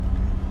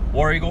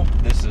War Eagle.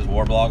 This is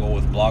War Blogle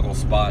with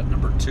BlogleSpot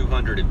number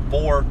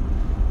 204.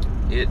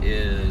 It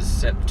is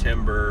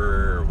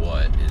September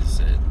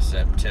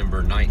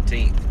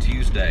 19th,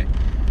 Tuesday.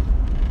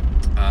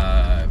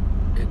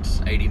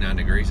 It's 89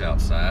 degrees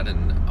outside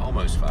and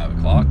almost 5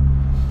 o'clock.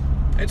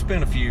 It's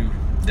been a few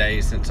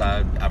days since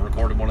I've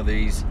recorded one of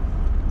these.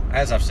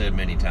 As I've said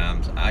many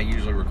times, I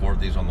usually record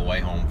these on the way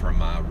home from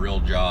my real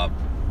job,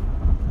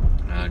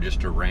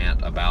 just to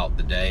rant about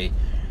the day.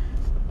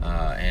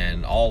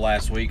 And all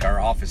last week our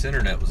office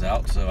internet was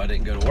out, so I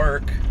didn't go to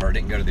work, or I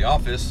didn't go to the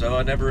office, so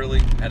I never really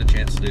had a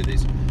chance to do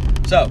these.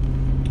 So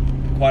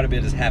quite a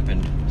bit has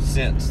happened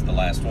since the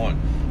last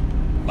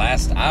one.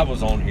 Last I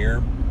was on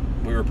here,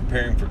 we were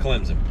preparing for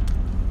Clemson.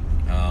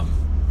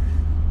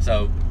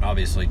 So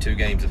obviously 2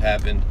 games have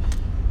happened,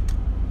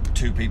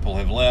 2 people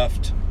have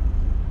left,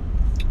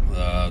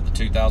 the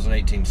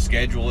 2018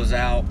 schedule is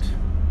out,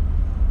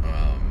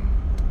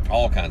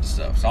 all kinds of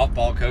stuff.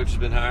 Softball coach has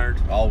been hired,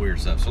 all weird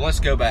stuff. So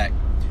let's go back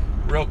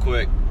real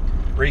quick,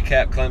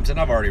 recap Clemson.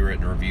 I've already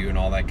written a review and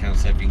all that kind of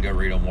stuff. You can go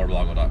read on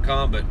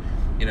moreblogle.com. But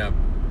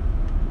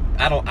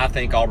I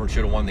think Auburn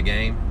should have won the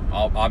game.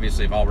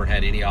 Obviously, if Auburn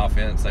had any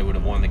offense, they would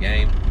have won the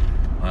game.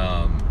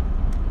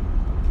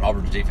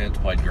 Auburn's defense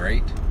played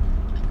great.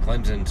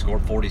 Clemson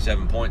scored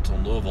 47 points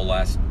on Louisville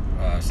last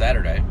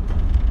Saturday.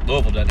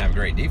 Louisville doesn't have a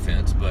great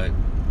defense, but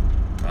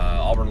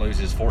Auburn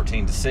loses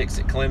 14-6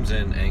 at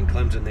Clemson, and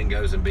Clemson then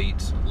goes and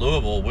beats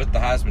Louisville with the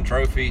Heisman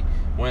Trophy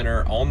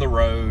winner on the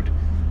road.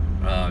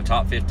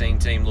 Top 15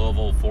 team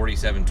Louisville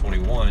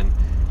 47-21,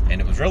 and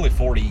it was really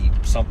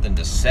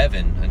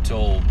 40-something-7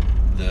 until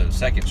the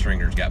second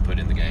stringers got put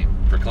in the game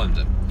for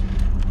Clemson.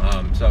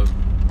 So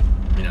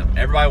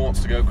everybody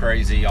wants to go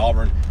crazy.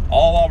 All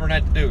Auburn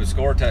had to do was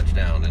score a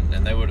touchdown,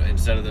 and they would,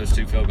 instead of those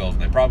 2 field goals,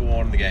 and they probably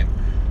won the game.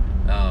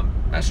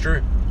 That's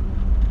true.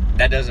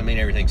 That doesn't mean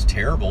everything's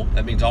terrible.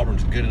 That means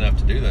Auburn's good enough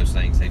to do those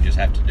things. They just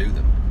have to do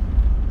them.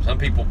 Some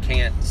people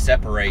can't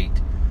separate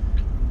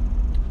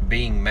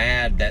being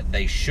mad that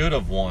they should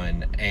have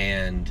won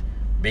and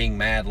being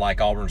mad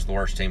like Auburn's the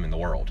worst team in the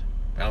world.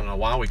 I don't know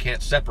why we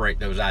can't separate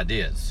those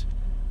ideas.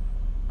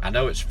 I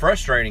know it's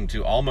frustrating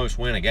to almost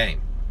win a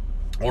game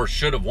or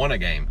should have won a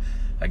game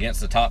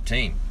against the top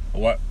team.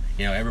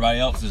 Everybody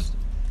else is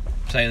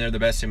saying they're the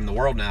best team in the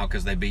world now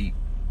because they beat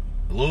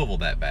Louisville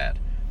that bad.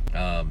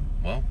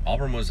 Well,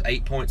 Auburn was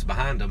 8 points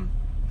behind them,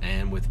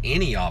 and with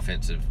any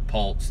offensive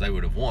pulse, they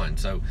would have won.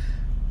 So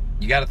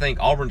you got to think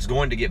Auburn's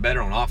going to get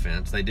better on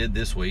offense. They did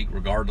this week,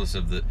 regardless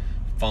of the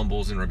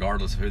fumbles and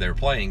regardless of who they were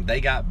playing.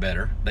 They got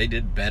better. They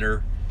did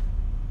better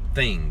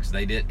things.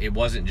 It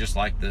wasn't just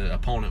like the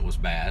opponent was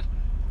bad.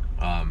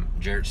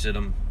 Jarrett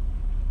Stidham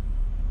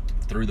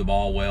threw the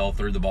ball well,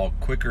 threw the ball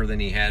quicker than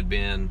he had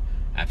been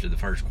after the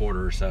first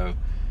quarter or so.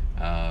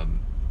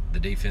 The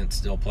defense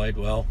still played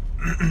well.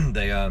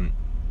 They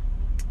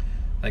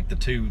like the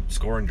 2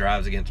 scoring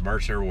drives against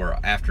Mercer were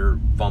after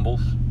fumbles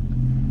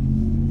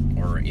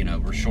or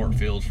were short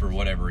fields for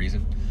whatever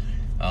reason.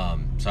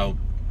 So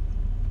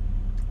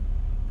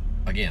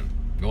again,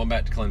 going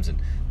back to Clemson,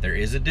 there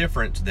is a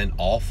difference than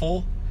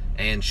awful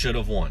and should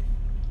have won.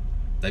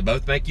 They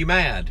both make you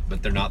mad,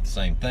 but they're not the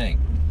same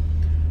thing.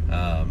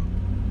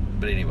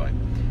 But anyway,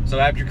 so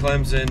after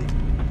Clemson,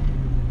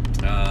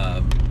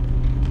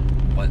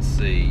 let's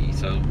see.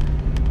 So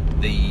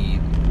the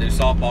new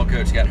softball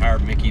coach got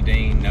hired, Mickey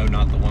Dean. No,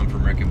 not the one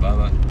from Rick and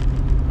Bubba,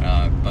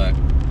 but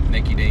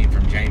Mickey Dean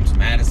from James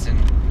Madison,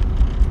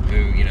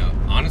 who,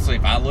 honestly,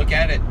 if I look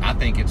at it, I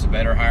think it's a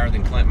better hire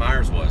than Clint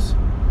Myers was.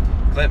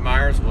 Clint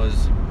Myers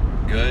was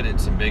good at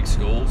some big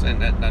schools,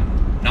 and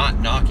I'm not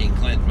knocking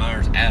Clint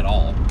Myers at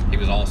all. He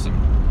was awesome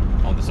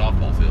on the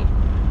softball field.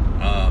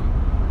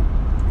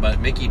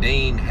 But Mickey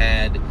Dean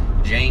had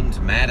James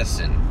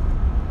Madison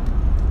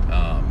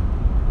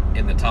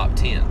in the top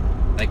 10.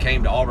 They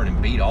came to Auburn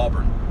and beat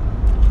Auburn.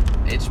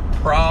 It's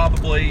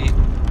probably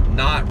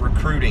not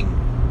recruiting.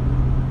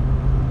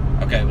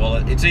 Okay, well,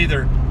 it's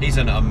either he's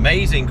an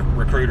amazing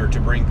recruiter to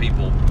bring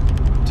people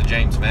to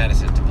James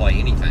Madison to play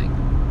anything,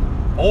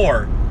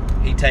 or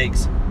he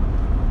takes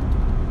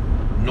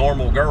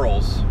normal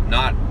girls,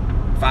 not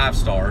 5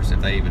 stars, if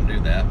they even do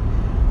that,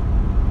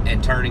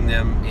 and turning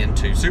them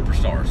into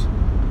superstars.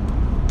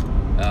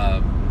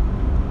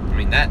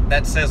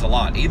 That says a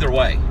lot. Either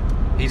way,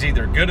 he's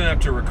either good enough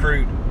to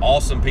recruit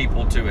awesome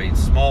people to a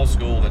small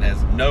school that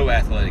has no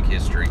athletic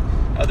history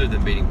other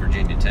than beating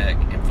Virginia Tech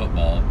in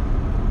football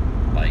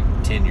like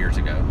 10 years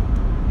ago,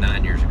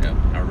 9 years ago.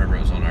 I remember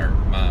it was on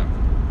my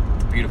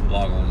beautiful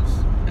blog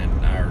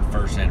and our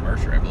first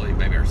anniversary, I believe,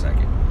 maybe our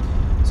second.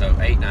 So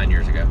 8-9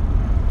 years ago.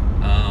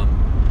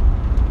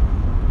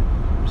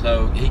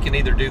 So he can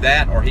either do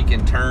that or he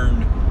can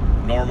turn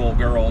normal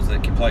girls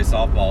that can play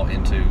softball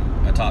into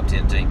a top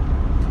 10 team.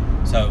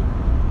 So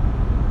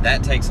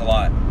that takes a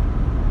lot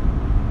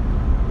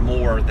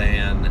more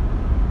than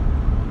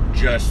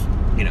just,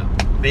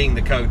 being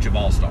the coach of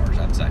all stars,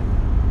 I'd say.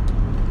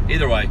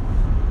 Either way,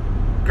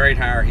 great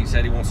hire. He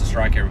said he wants to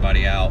strike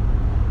everybody out.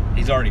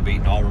 He's already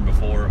beaten Auburn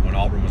before when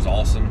Auburn was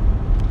awesome.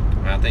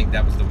 And I think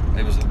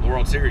it was the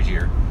World Series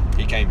year.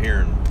 he came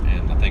here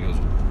and I think it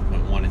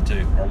went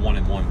 1-2 or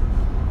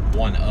 1-1,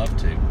 1 of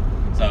 2.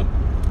 So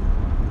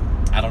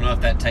I don't know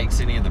if that takes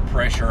any of the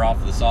pressure off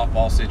of the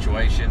softball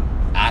situation.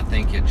 I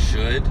think it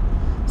should.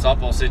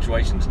 Softball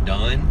situation's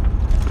done.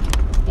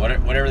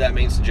 Whatever that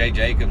means to Jay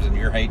Jacobs and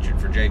your hatred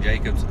for Jay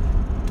Jacobs,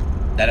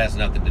 that has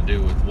nothing to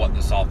do with what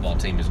the softball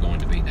team is going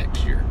to be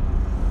next year.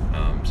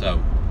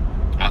 So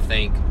I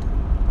think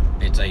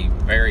it's a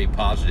very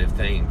positive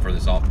thing for the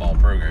softball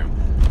program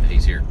that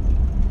he's here.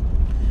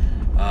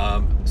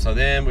 So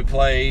then we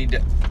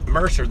played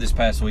Mercer this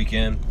past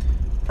weekend.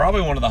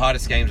 Probably one of the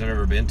hottest games I've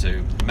ever been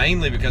to,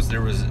 mainly because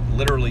there was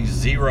literally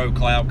zero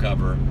cloud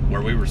cover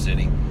where we were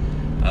sitting,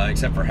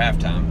 except for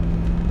halftime.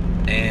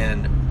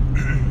 And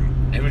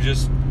it was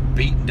just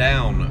beaten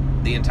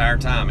down the entire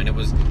time. And it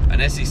was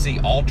an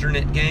SEC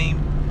alternate game,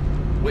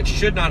 which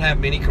should not have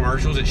many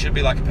commercials. It should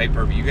be like a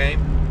pay-per-view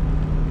game.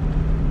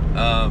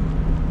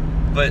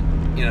 But,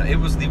 it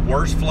was the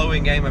worst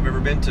flowing game I've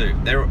ever been to.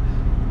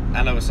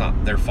 I know it's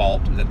not their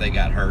fault that they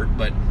got hurt,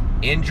 but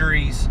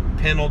injuries,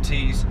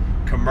 penalties,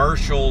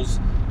 commercials,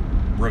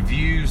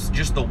 reviews,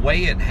 just the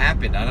way it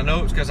happened. And I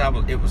know it's because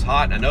it was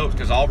hot, and I know it's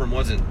because Auburn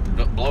wasn't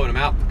blowing them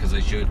out because they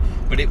should,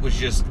 but it was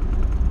just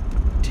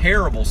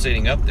terrible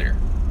sitting up there.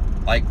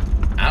 Like,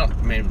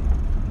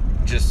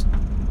 just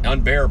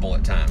unbearable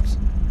at times.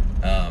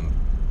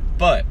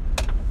 But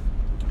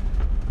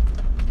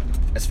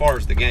as far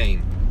as the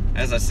game,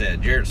 as I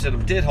said, Jarrett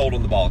Stidham did hold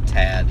on the ball a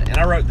tad, and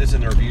I wrote this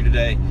in the review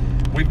today.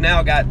 We've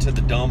now got to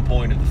the dumb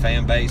point of the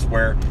fan base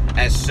where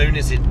as soon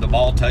as the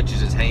ball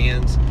touches his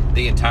hands,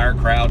 the entire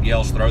crowd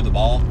yells, "Throw the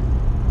ball."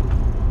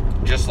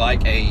 Just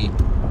like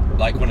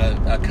when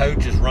a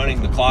coach is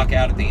running the clock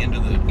out at the end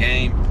of the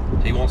game,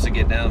 he wants to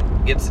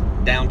gets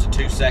down to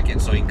 2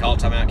 seconds so he can call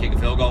timeout, kick a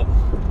field goal.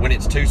 When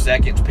it's 2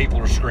 seconds, people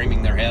are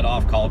screaming their head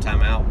off, call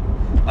timeout.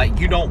 Like,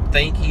 you don't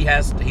think he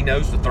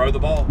knows to throw the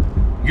ball?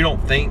 You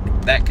don't think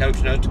that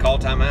coach knows to call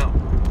timeout?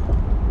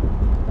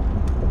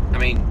 I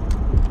mean,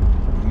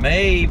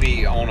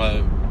 maybe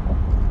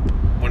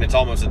when it's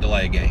almost a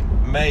delay game,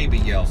 maybe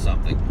yell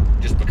something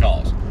just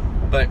because.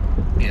 But,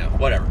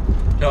 whatever.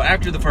 So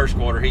after the first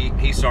quarter,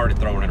 he started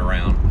throwing it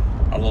around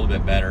a little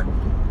bit better.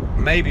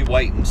 Maybe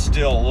waiting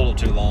still a little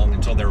too long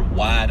until they're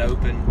wide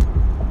open.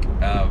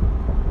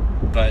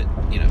 But,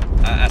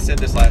 I said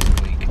this last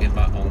week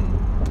on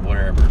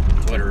wherever,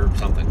 Twitter or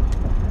something.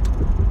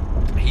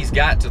 He's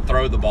got to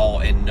throw the ball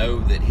and know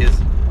that his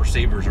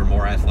receivers are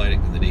more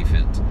athletic than the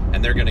defense,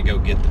 and they're going to go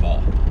get the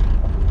ball.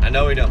 I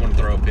know he doesn't want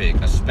to throw a pick,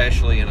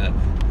 especially in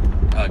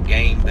a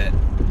game that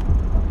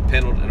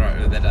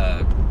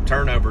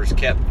turnovers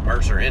kept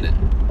Mercer in it.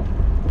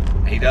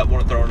 He doesn't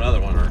want to throw another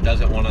one, or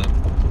doesn't want to,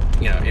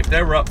 if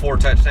they were up 4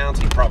 touchdowns,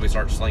 he'd probably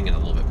start slinging a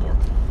little bit more.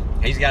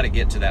 He's got to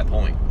get to that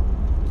point.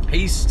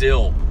 He's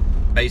still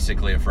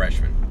basically a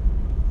freshman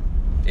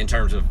in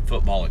terms of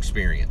football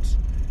experience.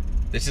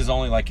 This is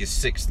only like his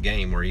 6th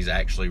game where he's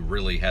actually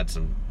really had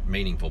some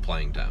meaningful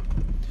playing time.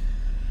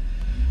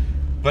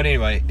 But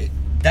anyway,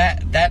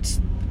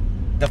 that's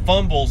the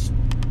fumbles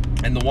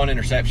and the one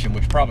interception,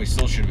 which probably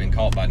still should have been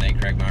caught by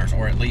Nate Craig Myers,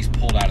 or at least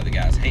pulled out of the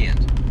guy's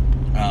hand.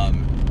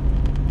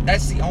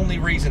 That's the only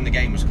reason the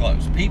game was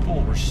close.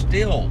 People were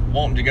still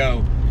wanting to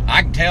go,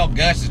 I can tell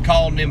Gus is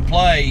calling them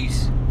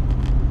plays.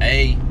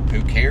 A,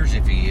 who cares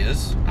if he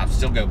is? I'll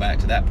still go back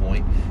to that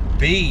point.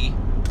 B,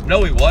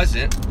 no, he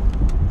wasn't.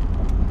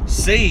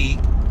 C,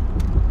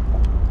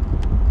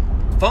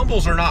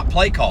 fumbles are not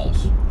play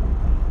calls.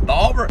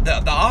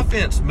 The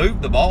offense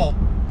moved the ball.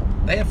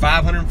 They had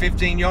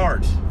 515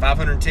 yards,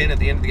 510 at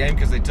the end of the game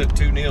because they took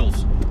 2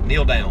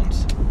 kneel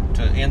downs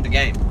to end the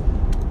game.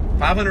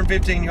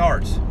 515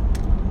 yards.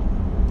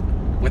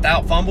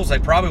 Without fumbles, they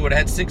probably would have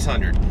had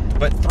 600.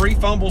 But 3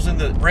 fumbles in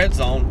the red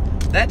zone,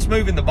 that's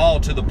moving the ball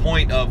to the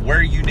point of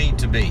where you need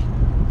to be.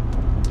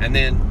 And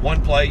then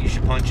 1 play, you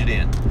should punch it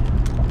in.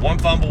 1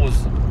 fumble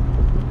was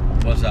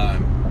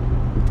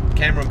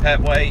Cameron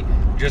Petway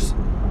just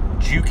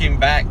juking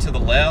back to the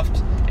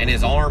left, and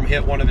his arm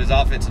hit one of his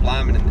offensive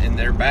linemen in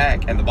their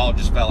back, and the ball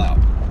just fell out.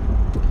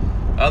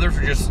 Others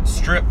were just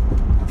strip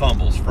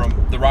fumbles from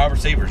the wide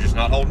receivers, just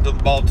not holding to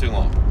the ball too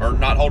long, or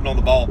not holding on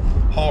the ball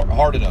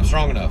hard enough,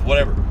 strong enough,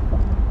 whatever.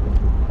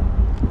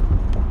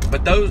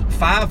 But those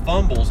 5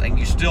 fumbles and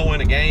you still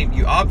win a game,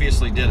 you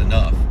obviously did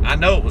enough. I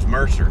know it was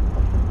Mercer,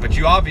 but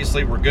you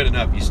obviously were good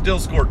enough. You still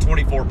scored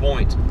 24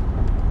 points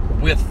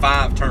with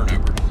 5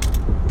 turnovers.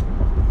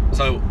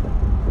 So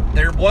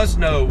there was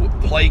no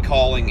play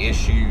calling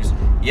issues.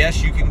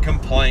 Yes, you can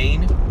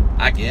complain,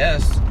 I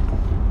guess,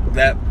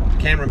 that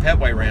Cameron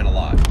Petway ran a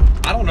lot.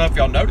 I don't know if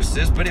y'all noticed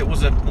this, but it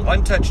was a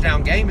 1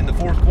 touchdown game in the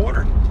 4th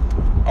quarter.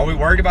 Are we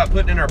worried about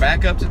putting in our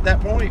backups at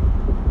that point?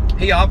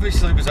 He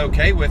obviously was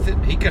okay with it.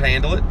 He could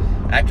handle it.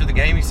 After the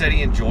game, he said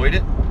he enjoyed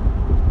it.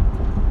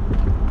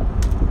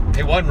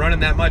 He wasn't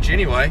running that much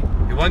anyway.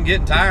 He wasn't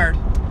getting tired.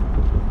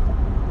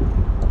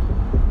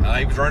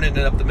 He was running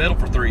it up the middle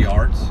for 3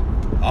 yards.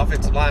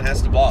 Offensive line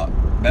has to block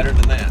better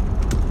than that.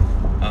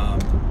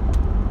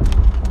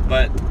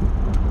 But,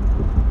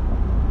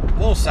 a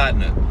little side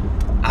note.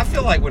 I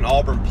feel like when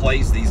Auburn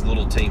plays these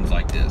little teams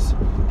like this,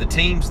 the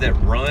teams that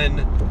run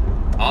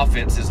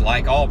offenses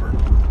like Auburn,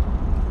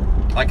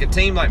 like a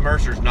team like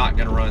Mercer's not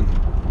going to run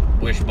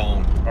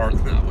wishbone, or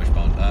not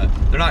wishbone,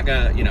 they're not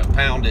going to,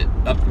 pound it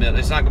up the middle.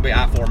 It's not going to be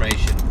I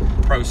formation,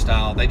 pro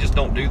style. They just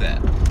don't do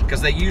that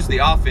because they use the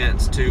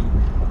offense to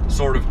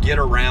sort of get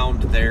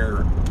around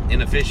their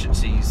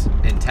inefficiencies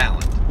and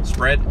talent.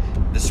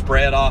 The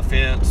spread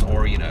offense,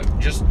 or,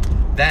 just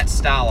that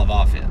style of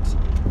offense.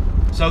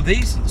 So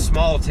these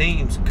small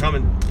teams come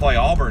and play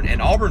Auburn,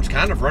 and Auburn's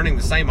kind of running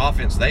the same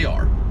offense they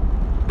are,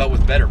 but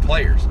with better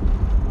players.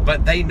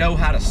 But they know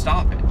how to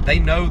stop it. They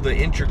know the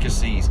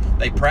intricacies.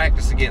 They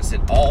practice against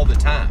it all the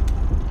time.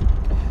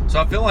 So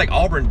I feel like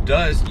Auburn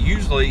does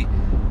usually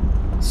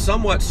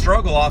somewhat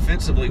struggle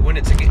offensively when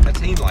it's a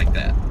team like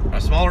that. A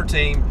smaller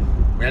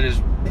team that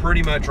is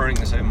pretty much running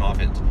the same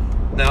offense.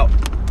 Now,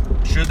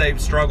 should they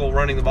struggle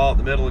running the ball at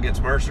the middle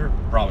against Mercer?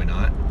 Probably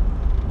not.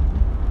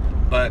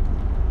 But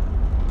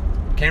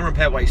Cameron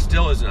Petway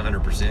still isn't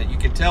 100%. You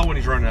can tell when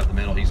he's running up the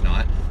middle, he's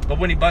not. But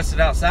when he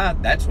busted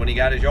outside, that's when he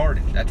got his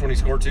yardage. That's when he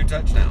scored 2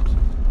 touchdowns.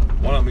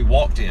 One of them he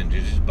walked in,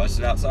 just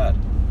busted outside.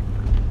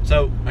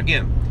 So,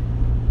 again,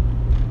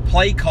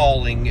 play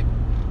calling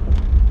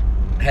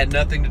had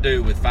nothing to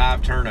do with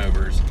 5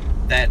 turnovers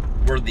that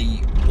were the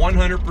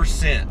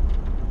 100%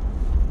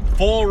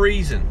 full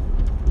reason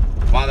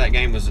why that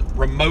game was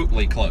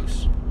remotely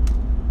close.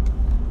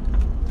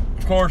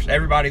 Of course,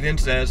 everybody then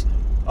says,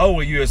 oh,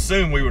 well, you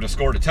assume we would have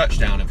scored a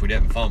touchdown if we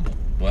didn't fumble.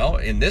 Well,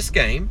 in this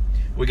game,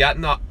 we got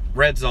in the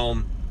red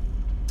zone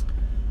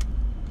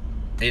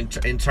in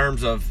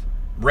terms of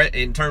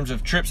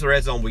trips to the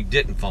red zone, we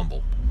didn't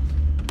fumble.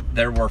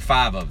 There were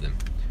 5 of them.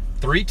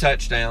 3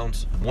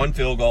 touchdowns, 1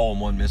 field goal,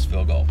 and 1 missed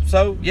field goal.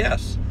 So,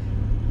 yes,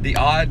 the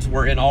odds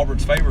were in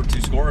Auburn's favor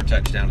to score a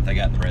touchdown if they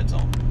got in the red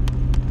zone.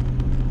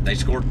 They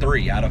scored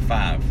 3 out of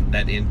 5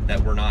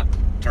 that were not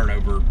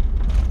turnover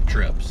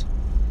trips.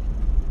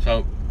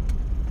 So,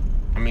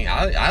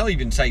 I'll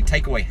even say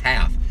take away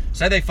half.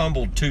 Say they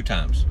fumbled 2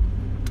 times.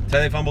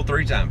 Say they fumbled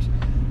 3 times.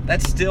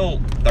 That's still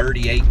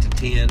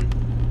 38-10,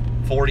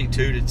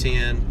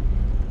 42-10,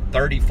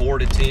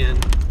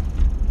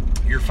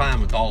 34-10. You're fine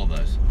with all of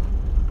those.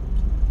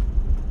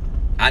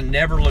 I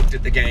never looked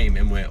at the game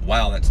and went,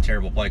 wow, that's a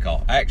terrible play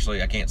call.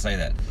 Actually, I can't say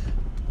that.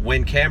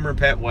 When Cameron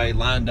Petway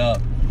lined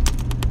up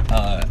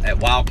at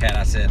Wildcat,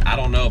 I said, I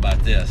don't know about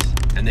this.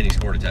 And then he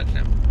scored a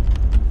touchdown.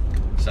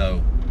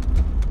 So,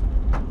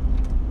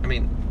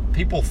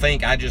 people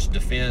think I just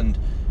defend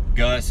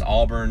Gus,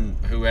 Auburn,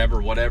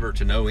 whoever, whatever,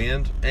 to no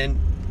end. And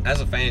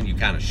as a fan, you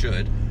kind of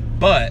should.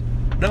 But,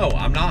 no,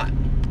 I'm not.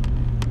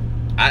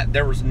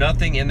 There was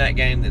nothing in that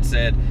game that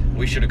said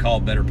we should have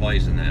called better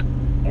plays than that.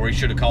 Or we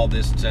should have called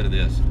this instead of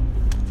this.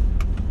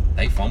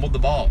 They fumbled the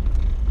ball.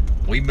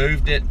 We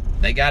moved it.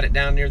 They got it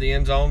down near the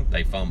end zone.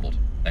 They fumbled.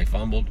 They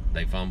fumbled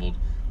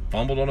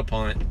on a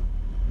punt,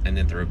 and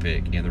then threw a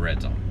pick in the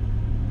red zone.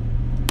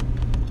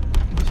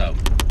 So,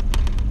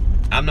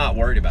 I'm not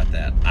worried about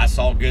that. I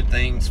saw good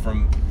things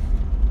from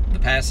the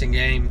passing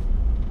game.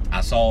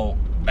 I saw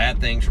bad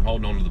things from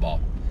holding on to the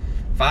ball.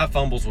 5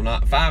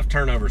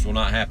 turnovers will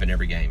not happen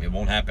every game. It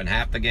won't happen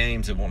half the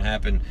games. It won't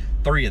happen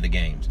 3 of the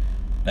games.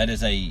 That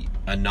is a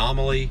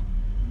anomaly,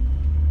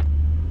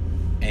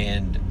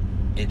 and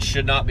it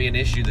should not be an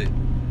issue that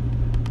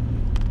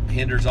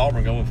hinders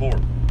Auburn going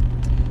forward.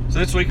 So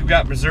this week we've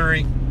got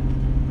Missouri.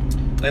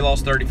 They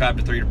lost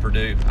 35-3 to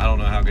Purdue. I don't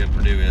know how good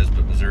Purdue is,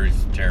 but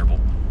Missouri's terrible.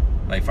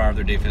 They fired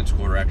their defense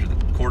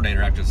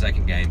coordinator after the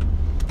second game.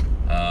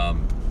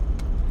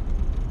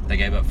 They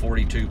gave up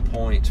 42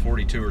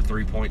 or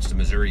 3 points to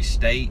Missouri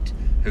State,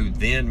 who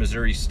then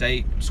Missouri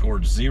State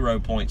scored 0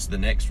 points the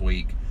next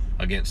week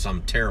against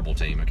some terrible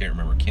team. I can't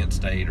remember, Kent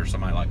State or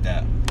somebody like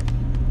that.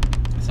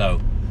 So,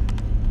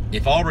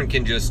 if Auburn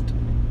can just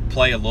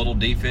play a little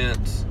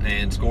defense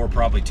and score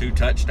probably 2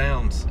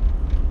 touchdowns,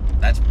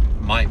 that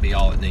might be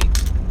all it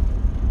needs.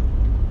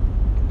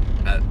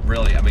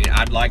 Really,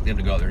 I'd like them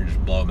to go out there and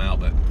just blow them out,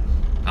 but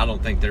I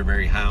don't think they're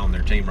very high on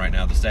their team right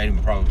now. The stadium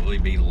will probably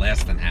be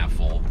less than half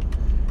full.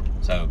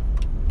 So,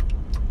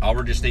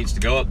 Auburn just needs to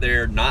go up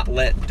there, not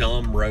let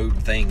dumb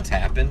road things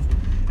happen.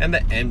 And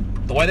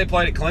the way they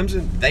played at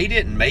Clemson, they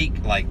didn't make,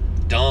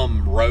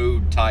 dumb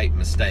road-type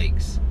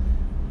mistakes.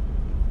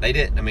 They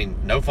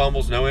didn't. No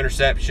fumbles, no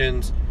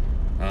interceptions.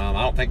 I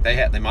don't think they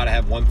might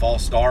have had 1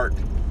 false start.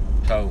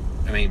 So,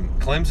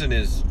 Clemson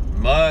is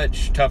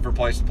much tougher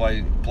place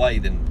to play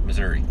than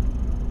Missouri.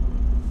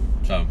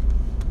 So,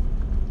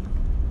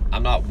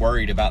 I'm not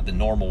worried about the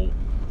normal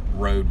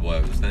road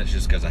woes. That's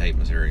just because I hate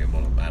Missouri and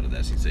want them out of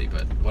the SEC,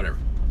 but whatever.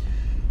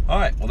 All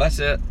right, well, that's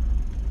it.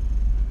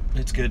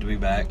 It's good to be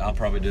back. I'll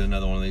probably do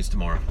another one of these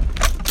tomorrow.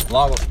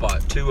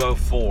 BlogleSpot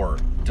 204.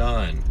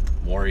 Done.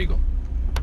 War Eagle.